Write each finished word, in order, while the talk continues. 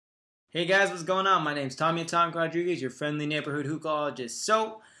Hey guys, what's going on? My name's Tommy Atomic Rodriguez, your friendly neighborhood hookahologist.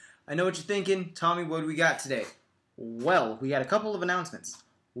 So, I know what you're thinking. Tommy, what do we got today? Well, we got a couple of announcements.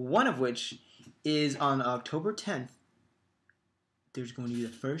 One of which is on October 10th. There's going to be the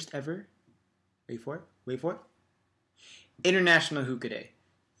first ever, wait for it, International Hookah Day.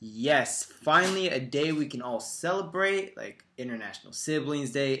 Yes, finally a day we can all celebrate, like International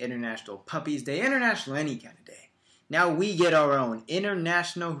Siblings Day, International Puppies Day, International any kind of day. Now we get our own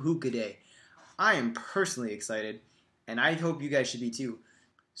International Hookah Day. I am personally excited, and I hope you guys should be too.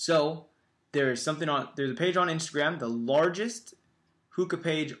 So, there's a page on Instagram, the largest hookah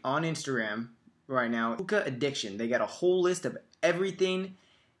page on Instagram right now, Hookah Addiction. They got a whole list of everything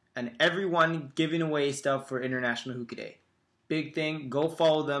and everyone giving away stuff for International Hookah Day. Big thing, go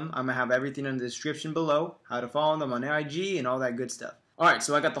follow them. I'm going to have everything in the description below, how to follow them on IG and all that good stuff. Alright,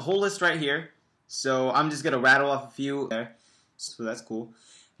 so I got the whole list right here. So I'm just going to rattle off a few there. So that's cool.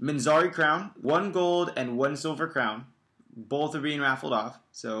 Manzari crown, 1 gold and 1 silver crown. Both are being raffled off.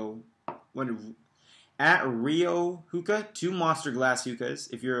 So at Rio Hookah, 2 monster glass hookahs.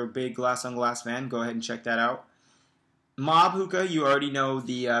 If you're a big glass on glass fan, go ahead and check that out. Mob Hookah, you already know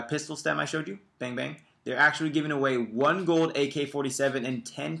the pistol stem I showed you. Bang bang. They're actually giving away 1 gold AK-47 and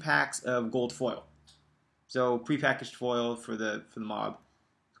 10 packs of gold foil. So prepackaged foil for the mob.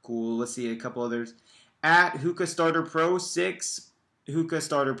 Cool. Let's see a couple others. At Hookah Starter Pro, 6 Hookah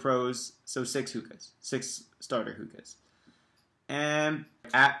Starter Pros, so 6 hookahs, 6 starter hookahs. And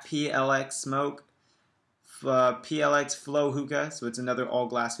at PLX Smoke, PLX Flow Hookah, so it's another all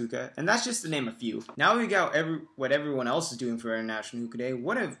glass hookah. And that's just to name a few. Now we got what everyone else is doing for International Hookah Day.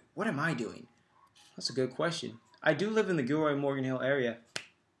 What am I doing? That's a good question. I do live in the Gilroy Morgan Hill area.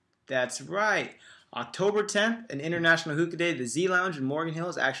 That's right. October 10th, an International Hookah Day. The Z Lounge in Morgan Hill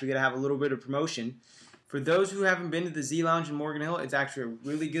is actually going to have a little bit of promotion. For those who haven't been to the Z Lounge in Morgan Hill, it's actually a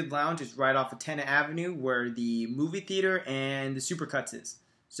really good lounge. It's right off of Tennant Avenue where the movie theater and the Supercuts is.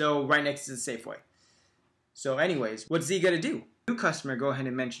 So right next to the Safeway. So anyways, what's Z going to do? New customer, go ahead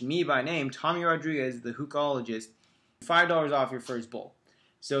and mention me by name, Tommy Rodriguez, the Hookahologist. $5 off your first bowl.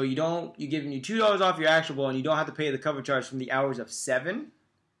 So you're giving you $2 off your actual bowl and you don't have to pay the cover charge from the hours of 7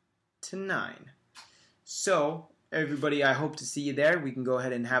 to 9. So, everybody, I hope to see you there. We can go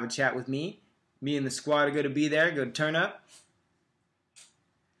ahead and have a chat with me. Me and the squad are going to be there. Go turn up.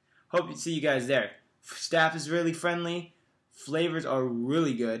 Hope to see you guys there. Staff is really friendly. Flavors are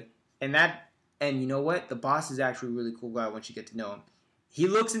really good. And you know what? The boss is actually a really cool guy once you get to know him. He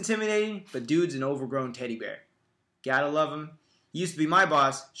looks intimidating, but dude's an overgrown teddy bear. Gotta love him. He used to be my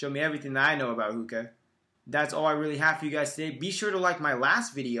boss. Showed me everything that I know about hookah. That's all I really have for you guys today. Be sure to like my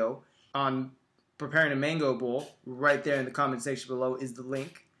last video on preparing a mango bowl. Right there in the comment section below is the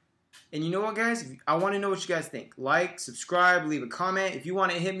link. And you know what, guys? I want to know what you guys think. Like, subscribe, leave a comment. If you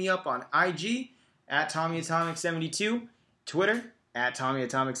want to hit me up on IG at TommyAtomic72, Twitter at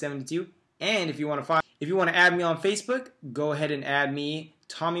TommyAtomic72, and if you want to add me on Facebook, go ahead and add me,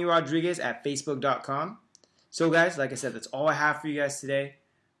 Tommy Rodriguez at Facebook.com. So, guys, like I said, that's all I have for you guys today.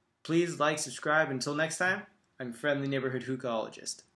 Please like, subscribe. Until next time, I'm your friendly neighborhood hookahologist.